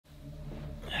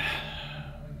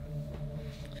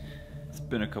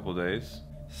been a couple days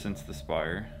since the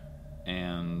Spire,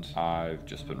 and I've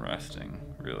just been resting,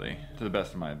 really, to the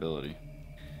best of my ability.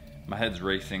 My head's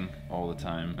racing all the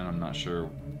time, and I'm not sure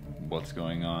what's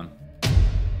going on.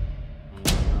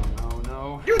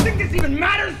 No. You think this even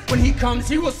matters? When he comes,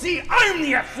 he will see I'm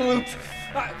the absolute.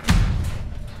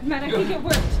 Matt, I think it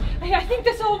worked. I think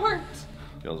this all worked.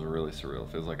 Feels really surreal.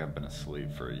 Feels like I've been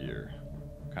asleep for a year.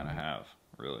 Kind of have,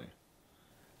 really.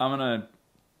 I'm gonna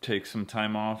take some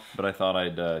time off, but I thought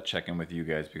I'd check in with you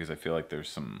guys because I feel like there's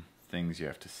some things you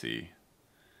have to see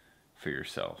for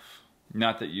yourself.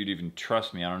 Not that you'd even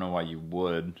trust me. I don't know why you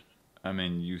would. I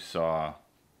mean, you saw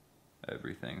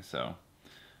everything, so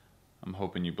I'm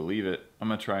hoping you believe it. I'm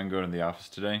gonna try and go to the office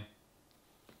today.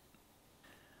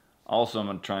 Also, I'm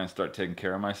gonna try and start taking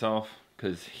care of myself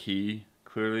because he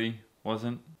clearly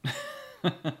wasn't.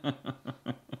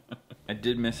 I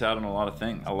did miss out on a lot of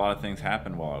things. A lot of things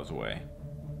happened while I was away,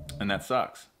 and that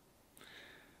sucks.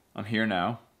 I'm here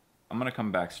now. I'm gonna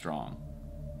come back strong,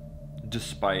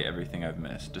 despite everything I've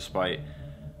missed, despite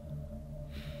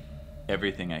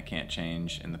everything I can't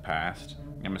change in the past.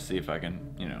 I'm gonna see if I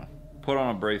can, you know, put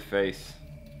on a brave face.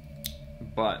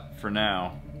 But for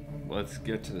now, let's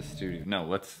get to the studio. No,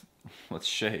 let's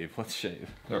shave. Let's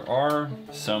shave. There are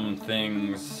some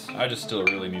things I just still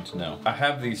really need to know. I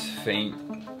have these faint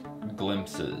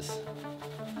glimpses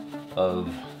of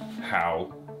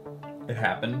how it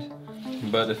happened,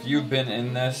 but if you've been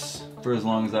in this for as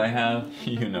long as I have,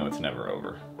 you know it's never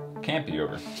over. Can't be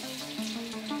over.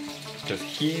 Because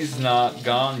he's not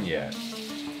gone yet.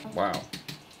 Wow.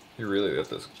 You really let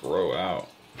this grow out.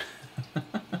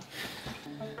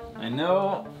 I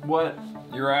know what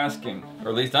you're asking, or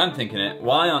at least I'm thinking it.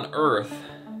 Why on earth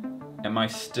am I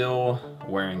still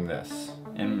wearing this?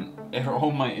 And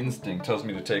all my instinct tells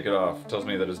me to take it off, tells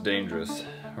me that it's dangerous.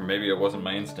 Or maybe it wasn't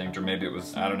my instinct, or maybe it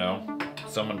was, I don't know.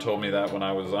 Someone told me that when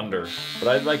I was under. But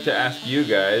I'd like to ask you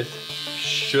guys,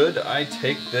 should I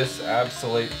take this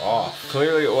absolute off?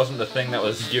 Clearly it wasn't the thing that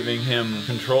was giving him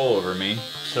control over me.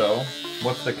 So,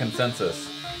 what's the consensus?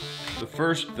 The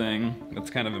first thing that's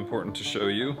kind of important to show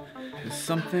you is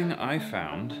something I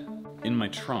found in my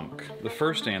trunk. The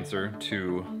first answer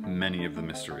to many of the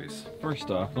mysteries.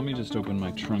 First off, let me just open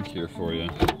my trunk here for you.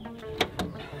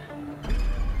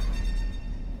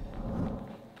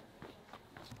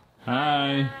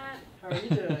 Hi. How are you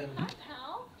doing? Hi,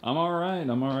 pal. I'm alright,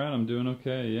 I'm doing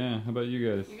okay, yeah. How about you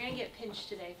guys? You're gonna get pinched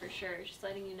today for sure, just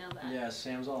letting you know that. Yeah,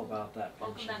 Sam's all about that.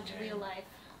 Welcome back to real life.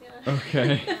 Yeah.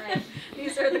 Okay. Right.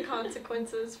 These are the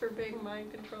consequences for being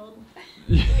mind controlled.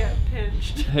 You got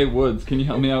pinched. Hey Woods, can you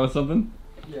help me out with something?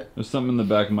 Yeah. There's something in the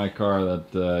back of my car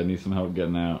that needs some help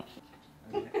getting out.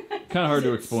 Kind of hard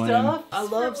to explain. Stuff? I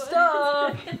love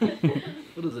stuff!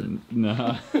 What is it?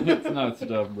 Nah, it's not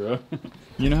stuff, bro.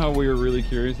 You know how we were really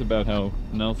curious about how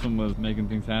Nelson was making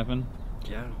things happen?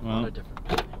 Yeah, a Well, lot of different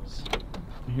things.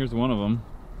 Here's one of them.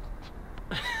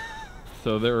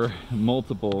 So there were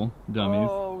multiple dummies.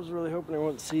 Oh, I was really hoping I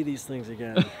wouldn't see these things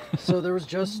again. So there was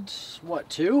just, what,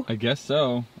 2? I guess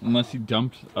so, unless he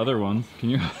dumped other ones. Can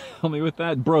you help me with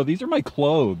that? Bro, these are my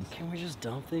clothes. Can we just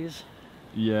dump these?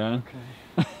 Yeah.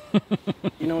 Okay.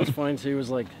 You know what's funny too is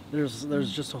like there's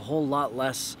just a whole lot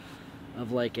less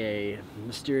of like a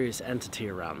mysterious entity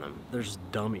around them. They're just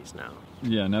dummies now.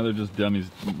 Yeah, now they're just dummies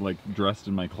like dressed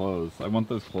in my clothes. I want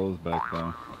those clothes back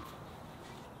though.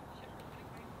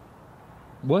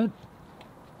 What?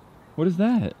 What is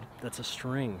that? That's a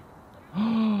string.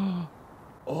 Oh!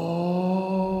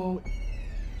 Oh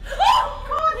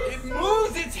God! It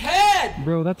moves its head.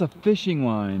 Bro, that's a fishing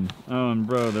line. Oh, and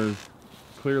bro, there's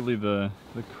clearly the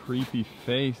creepy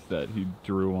face that he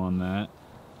drew on that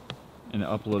and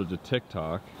uploaded to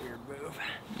TikTok. Weird move.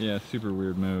 Yeah, super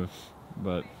weird move,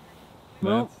 but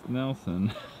Well, that's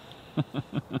Nelson.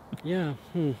 Yeah.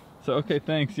 So okay,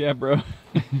 thanks. Yeah, bro.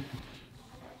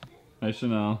 Hi,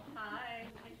 Chanel. Hi,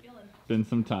 how you feeling? Been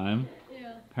some time.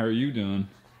 Yeah, How are you doing?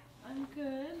 I'm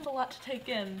good. It's a lot to take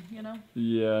in, you know?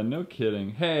 Yeah, no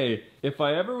kidding. Hey, if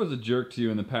I ever was a jerk to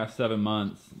you in the past 7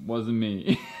 months, wasn't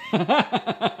me.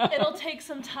 It'll take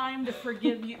some time to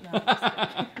forgive you. No, I'm just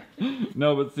kidding.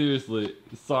 No, but seriously,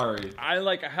 sorry.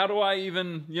 How do I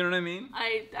even, you know what I mean?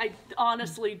 I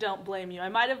honestly don't blame you. I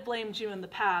might have blamed you in the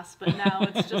past, but now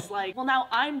it's just like, well, now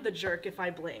I'm the jerk if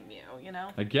I blame you, you know?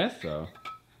 I guess so.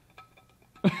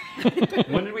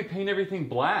 When did we paint everything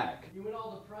black? You went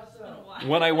all depresso.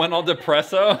 When I went all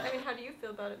depresso? I mean, how do you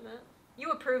feel about it, Matt? You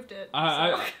approved it.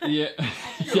 Yeah,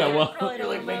 yeah, well, You're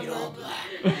like, make it all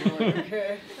Like,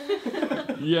 okay.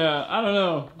 yeah, I don't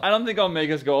know. I don't think I'll make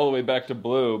us go all the way back to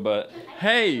blue, but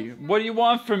hey, what do you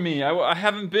want from me? I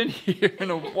haven't been here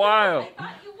in a while. I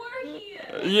thought you were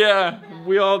here. Yeah,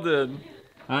 We all did.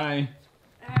 Hi.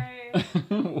 Hey.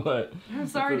 What? I'm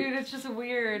sorry, dude. It's just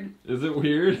weird. Is it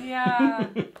weird? Yeah.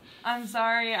 I'm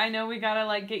sorry. I know we gotta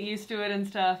like get used to it and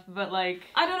stuff, but like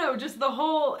I don't know. Just the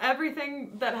whole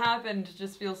everything that happened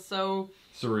just feels so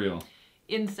Surreal.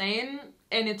 insane,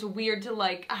 and it's weird to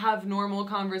like have normal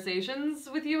conversations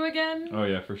with you again. Oh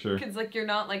yeah, for sure. Because like you're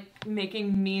not like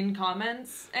making mean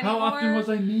comments anymore. How often was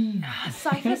I mean?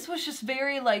 Syphus was just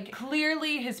very like,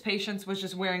 clearly his patience was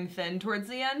just wearing thin towards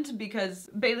the end, because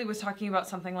Bailey was talking about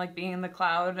something like being in the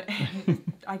cloud,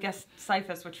 and I guess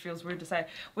Syphus, which feels weird to say,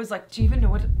 was like, do you even know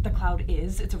what the cloud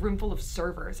is? It's a room full of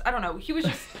servers. I don't know. He was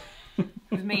just, it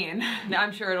was mean.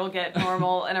 I'm sure it'll get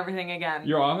normal and everything again.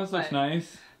 Your office looks But-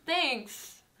 nice.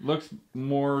 Thanks. Looks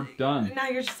more done. Now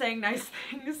you're just saying nice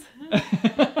things.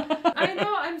 I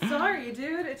know, I'm sorry,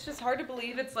 dude. It's just hard to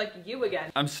believe it's like you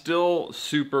again. I'm still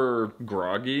super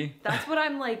groggy. That's what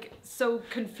I'm like so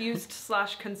confused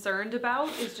 / concerned about,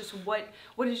 is just what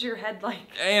is your head like?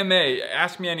 AMA,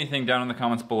 ask me anything down in the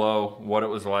comments below what it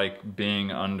was like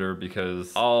being under,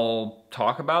 because I'll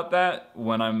talk about that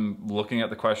when I'm looking at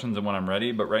the questions and when I'm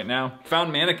ready, but right now,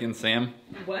 found mannequins, Sam.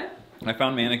 What? I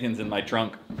found mannequins in my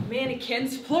trunk.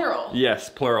 Mannequins, plural. Yes,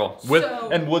 plural.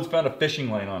 And Woods found a fishing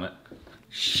line on it.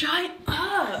 Shut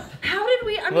up! How did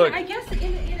we, Look. I guess in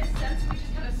a sense we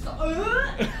just kind of saw.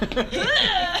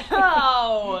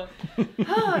 Oh!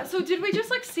 So did we just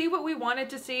like see what we wanted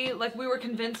to see? Like we were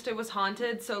convinced it was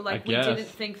haunted, so like we didn't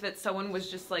think that someone was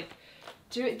just like,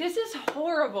 this is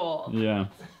horrible. Yeah.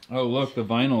 Oh look, the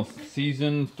vinyl.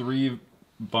 Season 3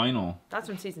 vinyl. That's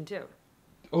from season 2.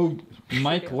 Oh,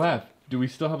 Mike left. Do we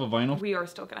still have a vinyl? We are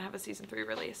still gonna have a season 3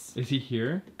 release. Is he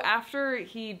here? After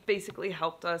he basically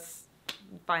helped us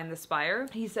find the Spire,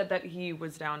 he said that he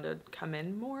was down to come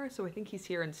in more, so I think he's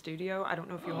here in studio. I don't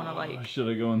know if you want to like... Should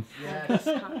I go and...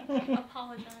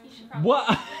 Apologize.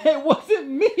 What? It wasn't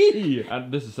me!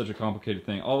 This is such a complicated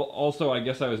thing. Also, I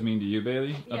guess I was mean to you,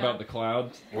 Bailey, about the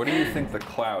cloud. What do you think the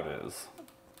cloud is?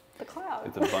 The cloud.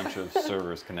 It's a bunch of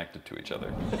servers connected to each other.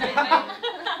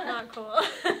 Not cool.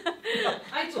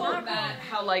 I told Matt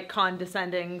how like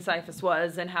condescending Syphus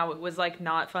was, and how it was like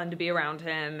not fun to be around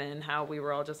him, and how we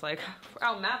were all just like,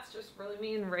 wow, Matt's just really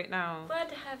mean right now. Glad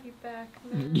to have you back,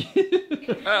 man.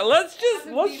 Let's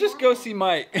just go see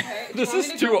Mike. Okay, do This you want is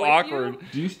me to too go with awkward. you?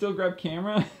 Do you still grab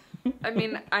camera? I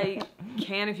mean, I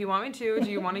can if you want me to. Do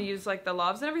you want to use like the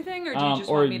lavs and everything, or do you just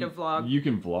want me to vlog? You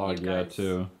can vlog, you yeah, guys?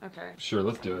 too. Okay. Sure,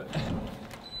 let's do it.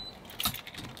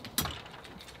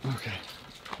 Okay.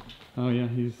 Oh yeah,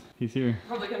 he's here.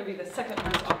 Probably gonna be the second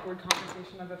most awkward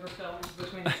conversation I've ever filmed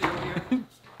between the two of you.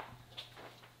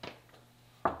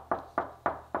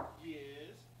 Yes.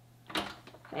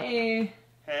 Hey.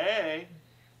 Hey.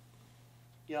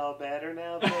 Y'all better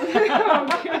now?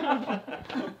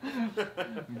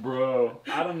 Bro,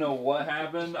 I don't know what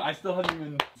happened. I still haven't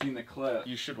even seen the clip.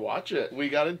 You should watch it. We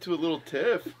got into a little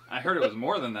tiff. I heard it was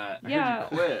more than that. I Yeah.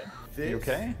 heard you quit. This You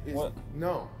okay? is- What?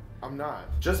 No, I'm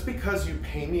not. Just because you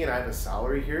pay me and I have a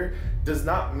salary here does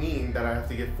not mean that I have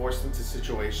to get forced into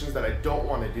situations that I don't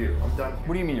want to do. I'm done here.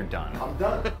 What do you mean you're done? I'm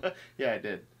done. Yeah, I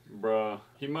did. Bro,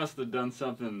 he must have done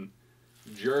something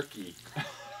jerky.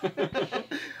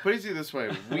 Put it this way,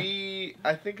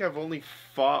 I think I've only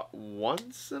fought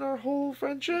once in our whole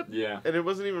friendship. Yeah. And it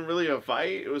wasn't even really a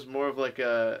fight. It was more of like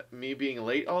me being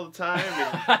late all the time.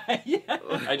 And, Yeah.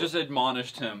 I just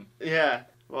admonished him. yeah.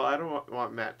 Well, I don't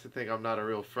want Matt to think I'm not a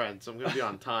real friend, so I'm going to be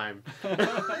on time.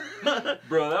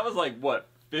 Bro, that was like, what,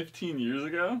 15 years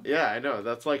ago? Yeah, I know.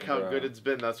 That's like how Bro. good it's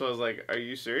been. That's why I was like, are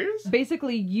you serious?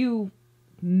 Basically, you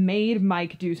made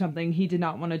Mike do something he did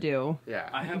not want to do. Yeah.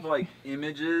 I have like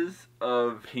images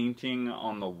of painting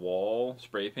on the wall,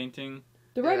 spray painting.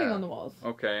 The writing Yeah. on the walls.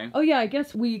 Okay. Oh yeah, I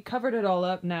guess we covered it all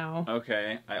up now.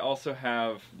 Okay. I also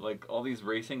have like all these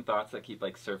racing thoughts that keep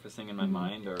like surfacing in my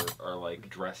mind are like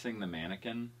dressing the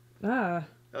mannequin. Ah.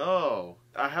 Oh,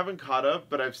 I haven't caught up,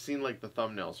 but I've seen like the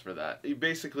thumbnails for that.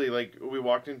 Basically, like we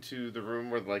walked into the room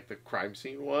where like the crime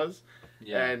scene was,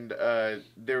 Yeah. and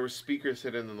there were speakers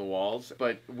hidden in the walls,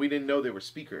 but we didn't know they were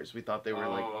speakers. We thought they were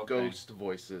like okay. ghost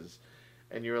voices.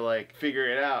 And you were like, figure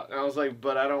it out. And I was like,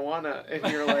 but I don't wanna. And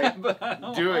you're like, But I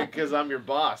don't do it wanna. because I'm your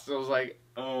boss. So I was like,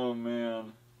 Oh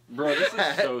man. Bro, this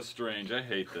is so strange. I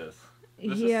hate this.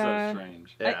 This Yeah. is so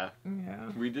strange. yeah. Yeah.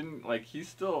 We didn't, like, he's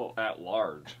still at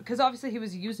large. Because obviously he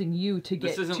was using you to get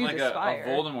This isn't to like the a Spire.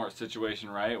 Voldemort situation,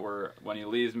 right? Where when he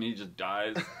leaves me, he just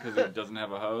dies because he doesn't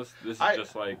have a host. This is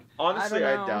just like... Honestly,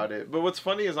 I I don't know. doubt it. But what's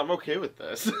funny is I'm okay with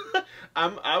this.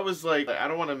 I was like, I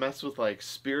don't want to mess with like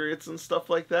spirits and stuff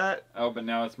like that. Oh, but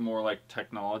now it's more like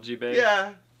technology based?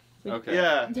 Yeah. Okay.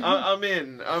 Yeah, I'm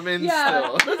in. I'm in Yeah,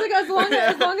 still. it's like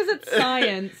as long as it's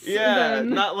science. Yeah, then...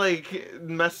 not like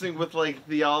messing with like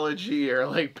theology or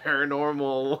like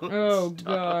paranormal. Oh stuff.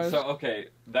 gosh. So okay,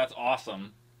 that's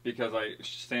awesome because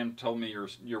Sam told me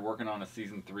you're working on a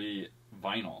season 3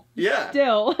 vinyl. Yeah.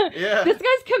 Still. Yeah. This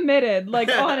guy's committed. Like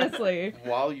honestly.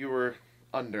 While you were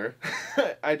under,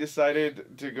 I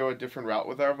decided to go a different route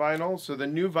with our vinyl. So the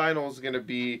new vinyl is gonna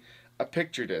be a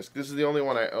picture disc. This is the only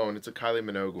one I own. It's a Kylie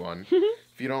Minogue one.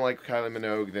 If you don't like Kylie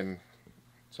Minogue, then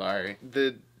sorry.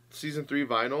 The season 3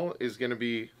 vinyl is gonna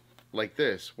be like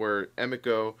this, where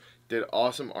Emiko did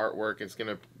awesome artwork. It's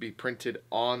gonna be printed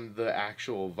on the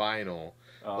actual vinyl.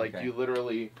 Oh, like okay. you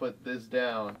literally put this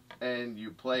down and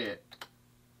you play it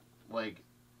like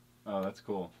Oh, that's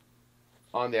cool.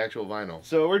 on the actual vinyl.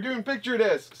 So we're doing picture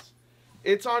discs.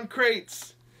 It's on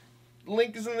crates.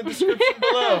 Link is in the description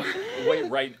below. Wait,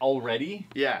 right already?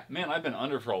 Yeah. Man, I've been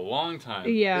under for a long time.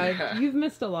 Yeah, you've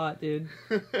missed a lot, dude.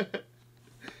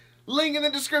 Link in the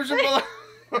description below.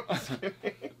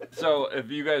 So, if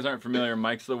you guys aren't familiar,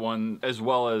 Mike's the one, as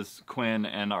well as Quinn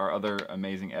and our other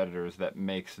amazing editors, that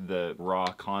makes the raw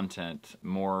content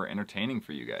more entertaining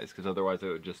for you guys. Because otherwise it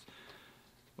would just,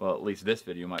 well, at least this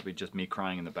video might be just me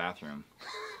crying in the bathroom.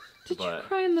 Did you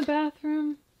cry in the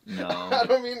bathroom? No. I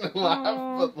don't mean to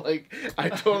laugh, but like, I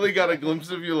totally got a glimpse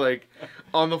of you like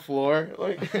on the floor,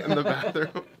 like in the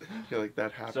bathroom. You're like,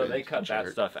 that happened. So they cut that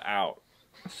stuff out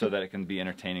so that it can be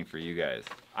entertaining for you guys.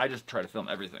 I just try to film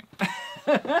everything.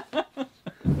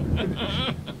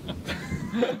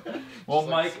 Well,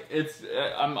 Mike, it's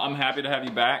I'm happy to have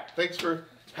you back. Thanks for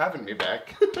having me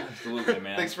back. Absolutely,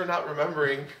 man. Thanks for not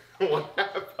remembering what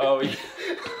happened. Oh, yeah.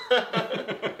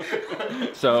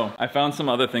 So, I found some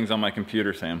other things on my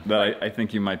computer, Sam, that I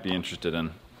think you might be interested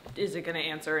in. Is it going to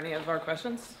answer any of our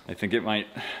questions? I think it might.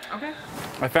 Okay.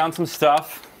 I found some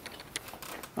stuff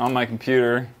on my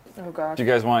computer. Oh gosh. Do you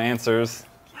guys want answers?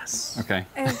 Yes. Okay.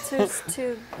 Answers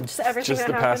to just everything Just that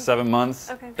the happened. past 7 months.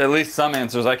 Okay. At least some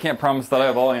answers. I can't promise that I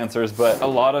have all answers, but a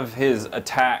lot of his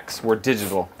attacks were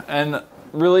digital. And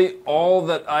really, all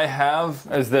that I have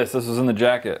is this. This was in the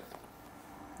jacket.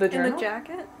 The In journal? the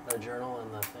jacket? The journal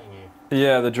and the thingy.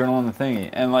 Yeah, the journal and the thingy.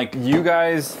 And like, you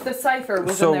guys... The cipher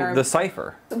was So, in there. the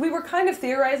cipher. We were kind of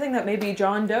theorizing that maybe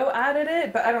John Doe added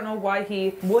it, but I don't know why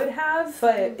he would have.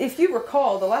 But if you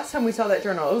recall, the last time we saw that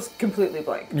journal, it was completely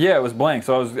blank. Yeah, it was blank.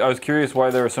 So I was curious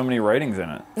why there were so many writings in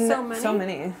it. So many? So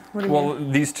many. What do you Well,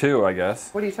 mean? these two, I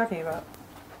guess. What are you talking about?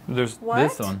 There's What?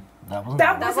 this one. That wasn't.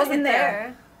 That That wasn't in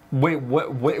there. Wait, what?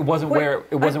 It wasn't Wait, where?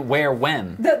 It wasn't where?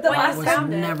 When? The When last was time,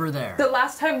 never there. the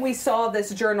last time we saw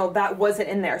this journal, that wasn't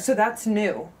in there. So that's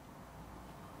new.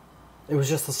 It was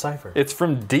just the cipher. It's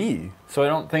from D, so I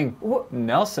don't think What?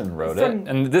 Nelson wrote it. From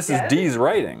And this Deb? is D's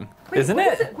writing, Wait, isn't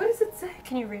what it? does what does it say?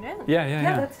 Can you read it?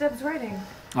 Yeah. That's Deb's writing.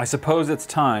 I suppose it's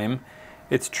time.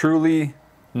 It's truly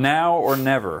now or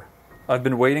never. I've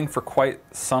been waiting for quite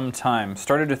some time.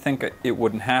 Started to think it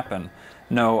wouldn't happen.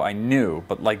 No, I knew,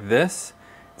 but like this,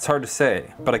 it's hard to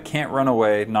say. But I can't run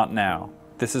away, not now.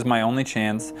 This is my only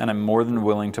chance, and I'm more than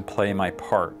willing to play my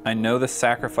part. I know the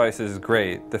sacrifice is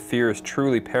great. The fear is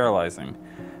truly paralyzing,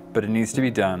 but it needs to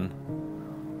be done.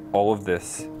 All of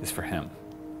this is for him.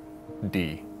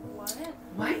 D.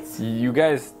 What? You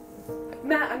guys...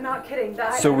 Matt, I'm not kidding.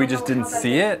 So we just didn't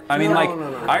see it? I mean, like,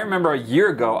 I remember a year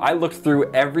ago, I looked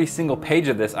through every single page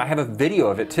of this. I have a video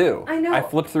of it, too. I know. I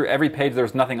flipped through every page. There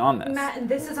was nothing on this. Matt, and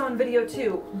this is on video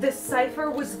too. This cipher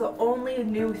was the only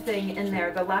new thing in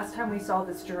there the last time we saw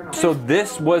this journal. So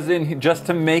this was in, just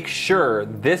to make sure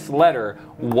this letter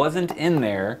wasn't in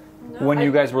there when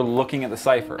you guys were looking at the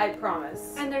cipher. I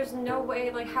promise. And there's no way,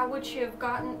 like, how would she have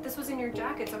gotten... This was in your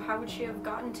jacket, so how would she have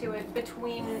gotten to it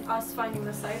between us finding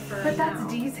the cipher But and that's now?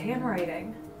 Dee's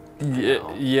handwriting.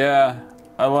 Yeah,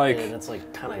 I like... And it's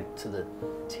like kind of to the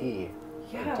T.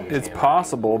 Yeah. It's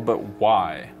possible, but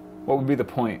why? What would be the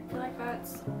point? I feel like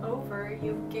that's over.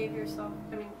 You gave yourself...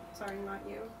 I mean, sorry, not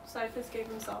you. Syphus gave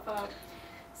himself up.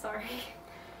 Sorry.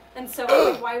 And so,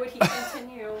 like, why would he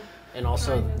continue? And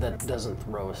also, that doesn't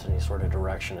throw us any sort of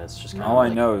direction. It's just kind All of I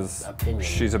like know is opinion.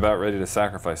 she's about ready to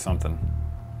sacrifice something.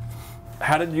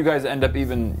 How did you guys end up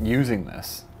even using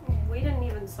this? We didn't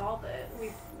even solve it.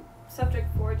 Subject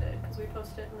 4 did, because we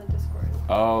posted it in the Discord.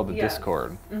 Oh, the Yeah.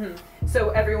 Discord. So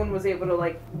everyone was able to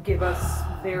like give us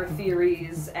their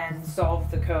theories and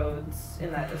solve the codes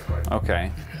in that Discord,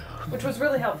 Okay. which was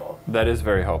really helpful. That is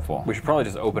very helpful. We should probably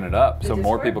just open it up so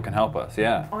more Discord? people can help us.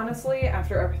 Yeah. Honestly,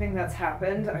 after everything that's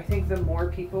happened, I think the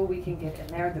more people we can get in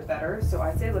there, the better. So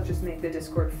I say let's just make the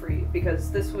Discord free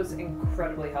because this was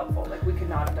incredibly helpful. Like we could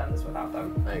not have done this without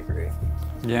them. I agree.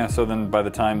 Yeah, so then by the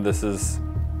time this is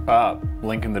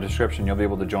Link in the description. You'll be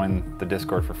able to join the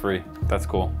Discord for free. That's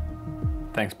cool.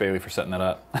 Thanks, Bailey, for setting that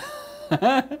up.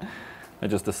 I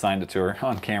just assigned it to her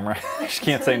on camera. She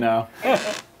can't say no.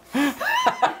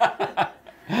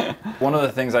 One of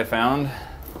the things I found,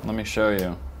 let me show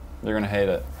you. You're gonna hate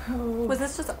it. Was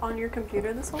this just on your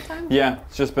computer this whole time? Yeah,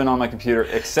 it's just been on my computer,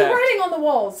 The except... writing on the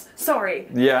walls. Sorry.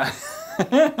 Yeah.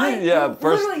 Yeah,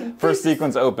 first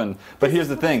sequence open. But here's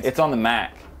the thing, it's on the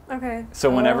Mac. Okay. So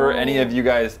whenever any of you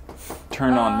guys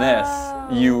turned on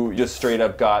this, you just straight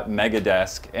up got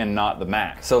Megadesk and not the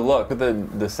Mac. So look at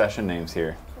the session names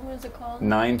here. What is it called?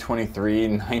 923,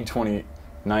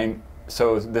 929.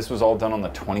 So this was all done on the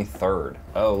 23rd.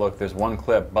 Oh, look, there's one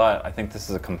clip, but I think this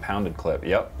is a compounded clip.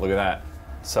 Yep, look at that.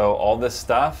 So all this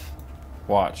stuff,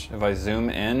 watch. If I zoom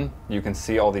in, you can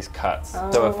see all these cuts.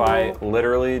 So if I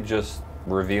literally just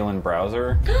reveal in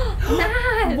browser.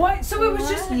 Matt! What? So it was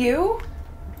just you?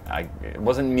 It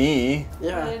wasn't me.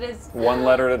 Yeah. It is. One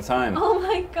letter at a time. Oh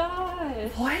my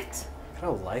gosh. What? Look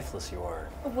how lifeless you are.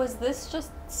 Was this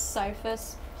just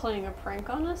Syphus playing a prank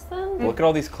on us then? Look at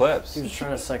all these clips. He was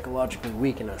trying to psychologically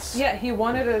weaken us. Yeah, he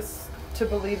wanted us to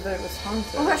believe that it was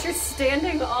haunted. Oh gosh, you're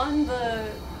standing on the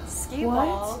ski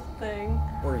ball thing.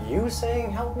 Were you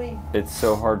saying help me? It's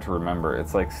so hard to remember.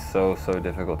 It's like so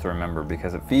difficult to remember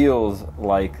because it feels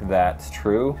like that's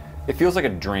true. It feels like a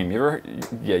dream.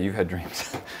 Yeah, you've had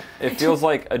dreams. It feels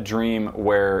like a dream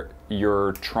where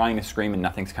you're trying to scream and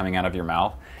nothing's coming out of your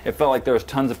mouth. It felt like there was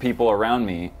tons of people around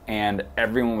me and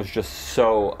everyone was just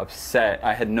so upset.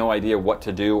 I had no idea what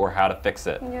to do or how to fix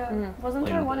it. Yeah. Wasn't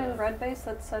there one in Red Base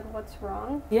that said what's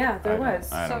wrong? Yeah, there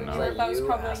was. I don't know. So that was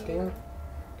probably asking?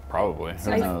 Probably.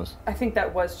 Who knows? I think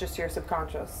that was just your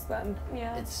subconscious then.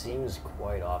 Yeah. It seems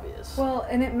quite obvious. Well,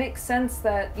 and it makes sense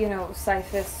that, you know,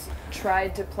 Syphus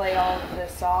tried to play all of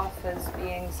this off as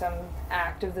being some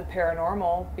act of the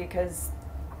paranormal because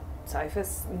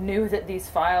Syphus knew that these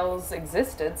files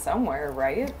existed somewhere,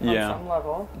 right? Yeah. On some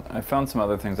level. I found some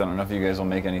other things. I don't know if you guys will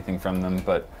make anything from them,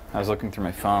 but I was looking through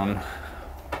my phone.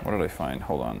 What did I find?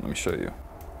 Hold on, let me show you.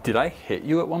 Did I hit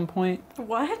you at one point?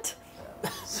 What?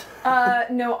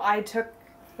 No, I took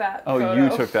that Oh, photo.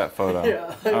 you took that photo.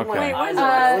 Yeah. Okay. Wait, Eyes what?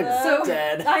 are so-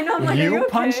 dead. I know, I'm like, are you You okay?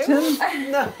 punched him?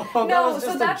 No, that was so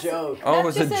just that's- a joke. Oh, it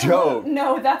was a Just joke.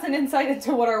 No, that's an insight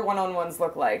into what our one-on-ones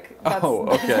look like. That's, Oh,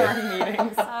 okay. That's our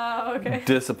meetings. Oh, okay.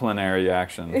 Disciplinary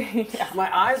action.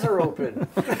 My eyes are open.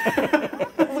 I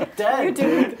look dead,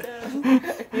 dude.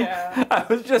 Yeah. I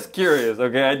was just curious,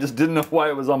 okay? I just didn't know why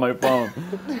it was on my phone.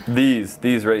 These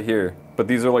right here. But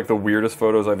these are like the weirdest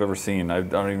photos I've ever seen. I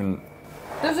don't even...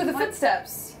 Those are the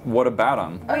footsteps. What about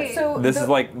them? Wait, So This is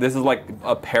like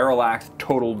a parallax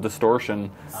total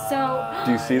distortion. So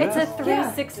Do you see it's a that?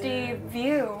 360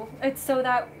 view. It's so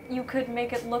that you could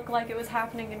make it look like it was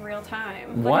happening in real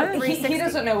time. What? Like a He 360.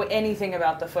 doesn't know anything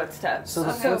about the footsteps. So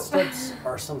the footsteps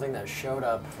are something that showed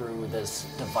up through this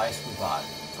device we bought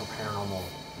for paranormal,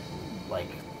 like,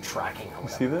 tracking or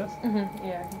whatever. See this? Yeah. Are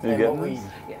you And getting what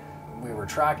this? we were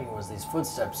tracking was these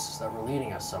footsteps that were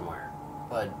leading us somewhere,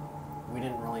 but we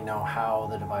didn't really know how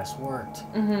the device worked.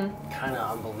 Kind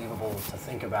of unbelievable to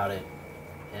think about it,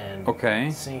 and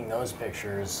Okay. seeing those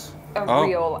pictures. A Oh,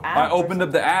 real app. I opened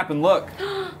up the app and look.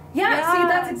 Yeah, see,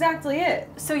 that's exactly it.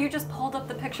 So you just pulled up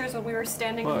the pictures when we were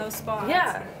standing in Look. those spots.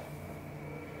 Yeah.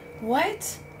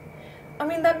 What? I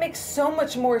mean, that makes so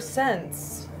much more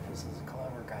sense. This is a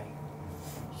clever guy.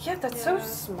 Yeah, that's so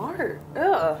smart.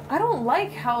 Ugh. I don't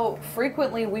like how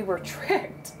frequently we were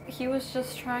tricked. He was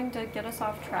just trying to get us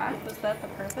off track. Was that the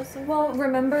purpose of it? Well,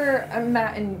 remember,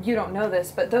 Matt, and you don't know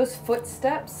this, but those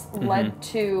footsteps led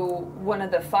to one of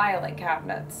the filing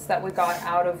cabinets that we got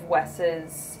out of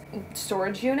Wes's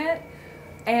storage unit.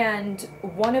 And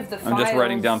one of the I'm files... just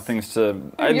writing down things to...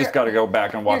 I You're- just got to go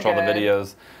back and watch you're all the good.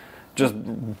 videos. Just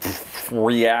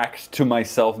react to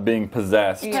myself being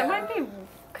possessed. Yeah. That might be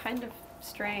kind of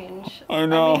strange. I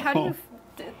know. I mean, how do you...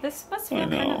 This must feel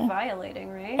kind know. of violating,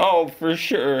 right? Oh, for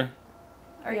sure.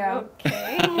 Are Yeah. you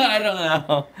okay? I don't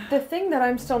know. The thing that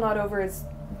I'm still not over is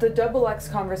the double X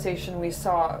conversation we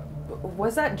saw.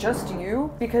 Was that just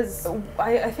you? Because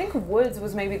I think Woods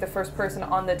was maybe the first person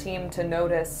on the team to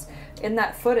notice in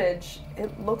that footage.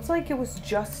 It looked like it was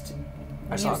just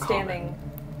I saw you a comment. standing.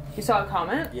 You saw a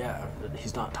comment? Yeah,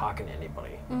 he's not talking to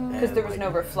anybody. Because And, there was no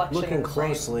reflection in Looking the frame.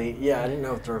 closely, yeah, I didn't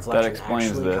know if the reflection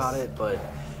explains actually this. caught it, but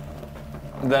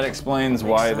That explains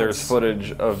Makes why there's sense.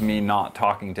 footage of me not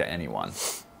talking to anyone.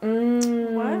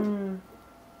 What?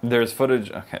 There's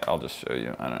footage... Okay, I'll just show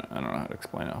you. I don't know how to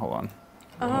explain it. Hold on.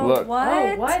 Oh, Look. what?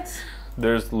 Oh, what?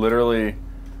 There's literally...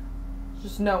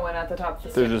 Just no one at the top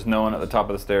of the There's just no one at the top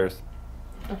of the stairs.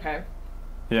 Okay.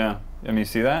 Yeah. I mean, you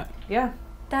see that? Yeah.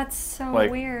 That's so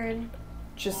Like- weird.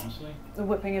 Just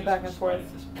whipping it back and forth.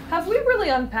 Have we really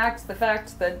unpacked the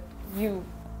fact that you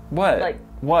What? Like-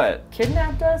 What?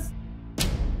 kidnapped us?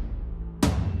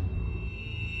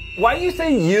 Why do you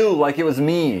say you like it was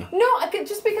me? No,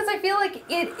 just because I feel like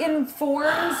it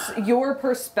informs your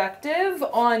perspective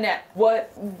on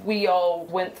what we all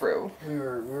went through. We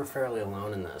were fairly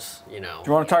alone in this, you know.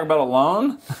 Do you want to talk about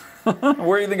alone?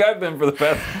 Where do you think I've been for the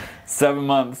past 7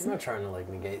 months? I'm not trying to like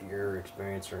negate your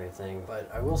experience or anything, but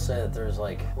I will say that there's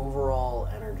like overall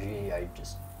energy. I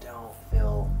just don't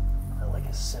feel like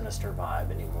a sinister vibe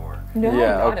anymore. No,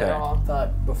 Yeah, not okay. at all. I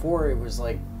thought before it was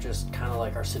like just kind of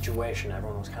like our situation.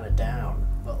 Everyone was kind of down,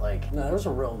 but like no, there was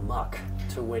a real muck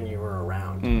to when you were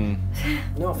around.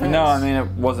 No offense. No, I mean, it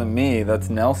wasn't me. That's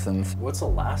Nelson's. What's the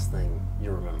last thing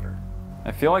you remember?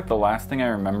 I feel like the last thing I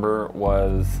remember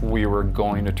was we were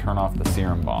going to turn off the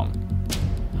serum bomb.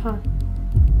 Huh.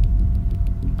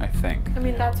 I think. I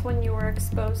mean, that's when you were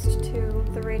exposed to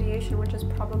the radiation, which is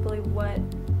probably what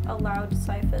allowed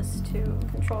Syphus to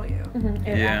control you.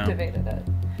 It Yeah. activated it.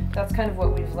 That's kind of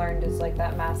what we've learned is like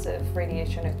that massive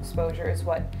radiation exposure is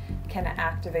what can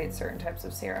activate certain types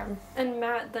of serum. And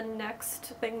Matt, the next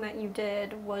thing that you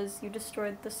did was you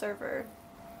destroyed the server.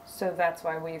 So that's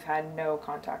why we've had no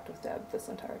contact with Deb this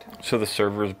entire time. So the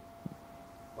server's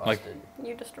like. Busted.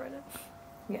 You destroyed it.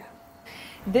 Yeah.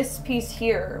 This piece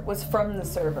here was from the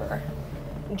server.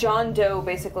 John Doe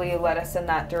basically led us in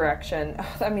that direction.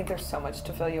 I mean, there's so much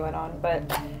to fill you in on, but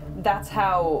that's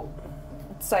how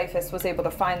Syphus was able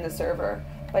to find the server,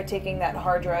 by taking that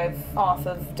hard drive off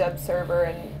of Deb's server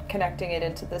and connecting it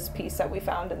into this piece that we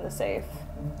found in the safe.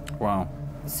 Wow.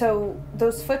 So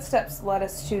those footsteps led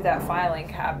us to that filing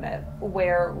cabinet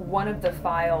where one of the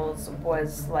files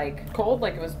was like cold,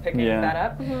 like it was picking that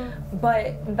up.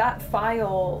 But that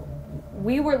file,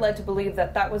 we were led to believe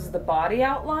that that was the body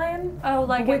outline. Oh,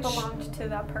 like Which- it belonged to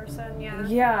that person, yeah.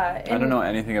 Yeah. I don't know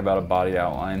anything about a body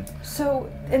outline. So,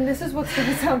 and this is what's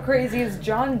gonna sound crazy, is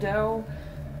John Doe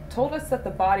told us that the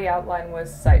body outline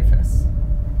was Syphus.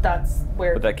 That's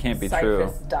where But that can't be true.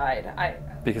 Syphus died.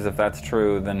 Because if that's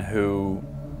true, then who?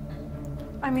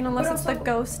 I mean, unless But it's also- the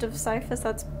ghost of Syphus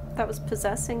that was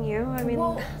possessing you. I mean,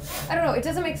 Well, I don't know. It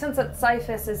doesn't make sense that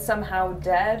Syphus is somehow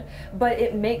dead, but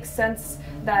it makes sense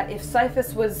that if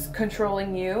Syphus was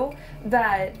controlling you,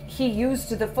 that he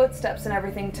used the footsteps and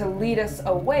everything to lead us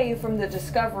away from the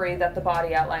discovery that the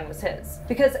body outline was his.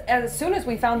 Because as soon as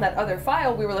we found that other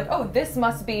file, we were like, oh, this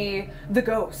must be the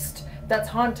ghost that's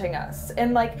haunting us.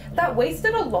 And like, that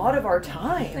wasted a lot of our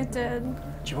time. it did.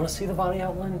 Do you want to see the body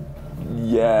outline?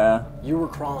 Yeah. You were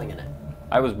crawling in it.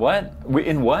 I was what?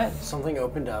 In what? Something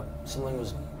opened up. Something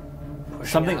was pushing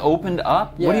Something out. opened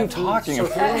up? What are you talking so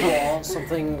about? through the wall,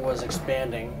 something was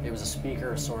expanding. It was a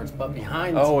speaker of sorts, but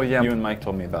behind. Oh yeah, you and Mike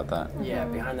told me about that. Yeah,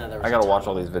 behind that there was. I gotta watch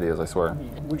all these videos, I swear.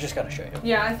 We just gotta show you.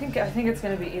 Yeah, I think it's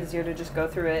going to be easier to just go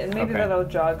through it, and maybe Okay. that'll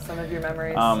jog some of your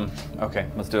memories. Okay,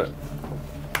 let's do it.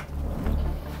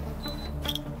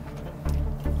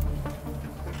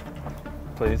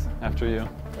 Please, after you.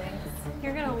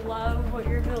 You're gonna love what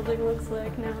your building looks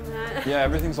like now, Matt. Yeah,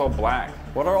 everything's all black.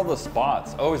 What are all the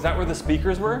spots? Oh, is that where the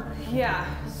speakers were? Yeah,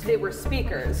 they were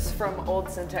speakers from old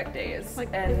Syntech days. Like,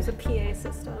 and it was a PA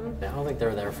system. I don't think they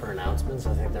were there for announcements.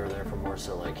 I think they were there for more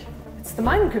so like it's the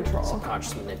mind control.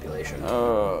 subconscious manipulation.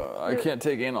 I can't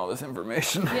take in all this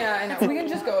information. Yeah, I know. We can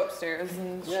just go upstairs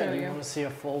and Yeah, show do you you. want to see a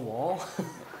full wall?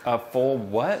 A full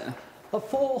what? A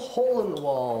full hole in the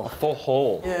wall. Full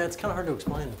hole. Yeah, it's kind of hard to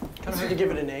explain. Kind of hard to give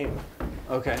it a name.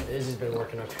 Okay. Izzy's been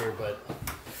working up here, but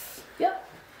Yep.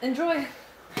 Enjoy.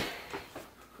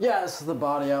 yeah, this is the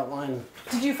body outline.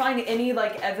 Did you find any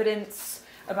like evidence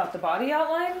about the body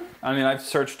outline? I mean, I've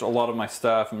searched a lot of my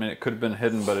stuff. I mean, it could have been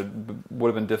hidden, but it would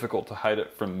have been difficult to hide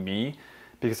it from me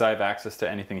because I have access to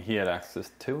anything he had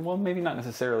access to. Well, maybe not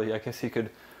necessarily. I guess he could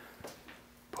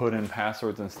put in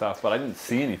passwords and stuff, but I didn't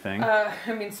see anything. I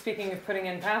mean, speaking of putting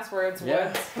in passwords, Yeah,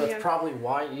 what? that's probably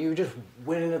why you just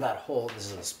went into that hole.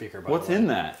 This is a speaker, by What's the way. in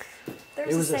that?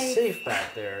 There's It was a safe. safe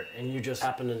back there, and you just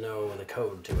happen to know the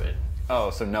code to it. Oh,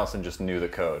 so Nelson just knew the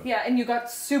code. Yeah, and you got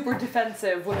super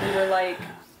defensive when we were like,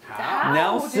 how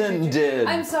Nelson did.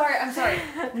 I'm sorry.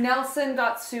 Nelson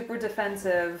got super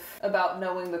defensive about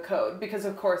knowing the code because,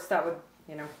 of course, that would,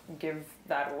 give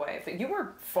that away. But you were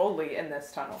fully in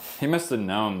this tunnel. He must have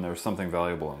known there was something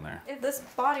valuable in there. If this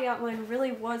body outline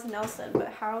really was Nelson, but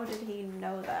how did he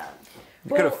know that? He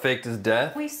could have faked his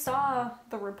death. We saw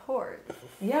the report.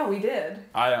 Yeah, we did.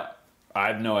 I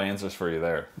have no answers for you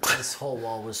there. This whole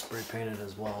wall was spray painted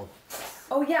as well.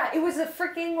 Oh yeah, it was a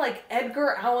freaking like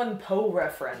Edgar Allan Poe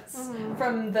reference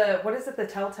from the, what is it, The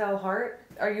Telltale Heart?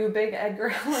 Are you a big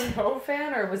Edgar Allan Poe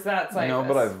fan, or was that Syphus? No,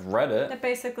 but I've read it. It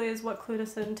basically is what clued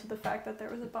us into the fact that there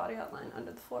was a body outline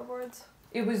under the floorboards.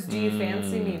 It was Do You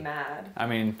Fancy Me Mad? I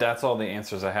mean, that's all the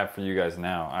answers I have for you guys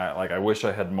now. I wish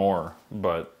I had more,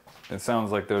 but it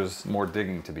sounds like there's more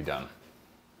digging to be done.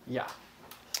 Yeah.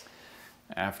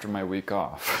 After my week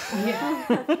off.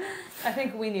 Yeah. I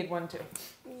think we need one too.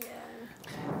 Yeah.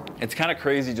 It's kind of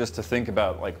crazy just to think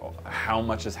about like how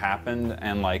much has happened,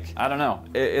 and like, I don't know.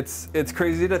 It's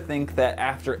crazy to think that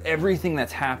after everything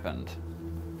that's happened,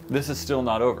 this is still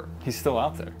not over. He's still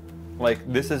out there.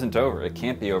 Like, this isn't over. It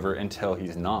can't be over until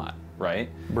he's not, right?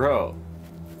 Bro,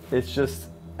 it's just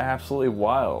absolutely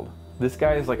wild. This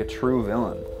guy is like a true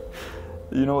villain.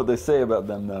 You know what they say about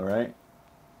them though, right?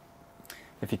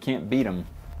 If you can't beat them,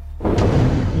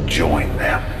 join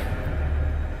them.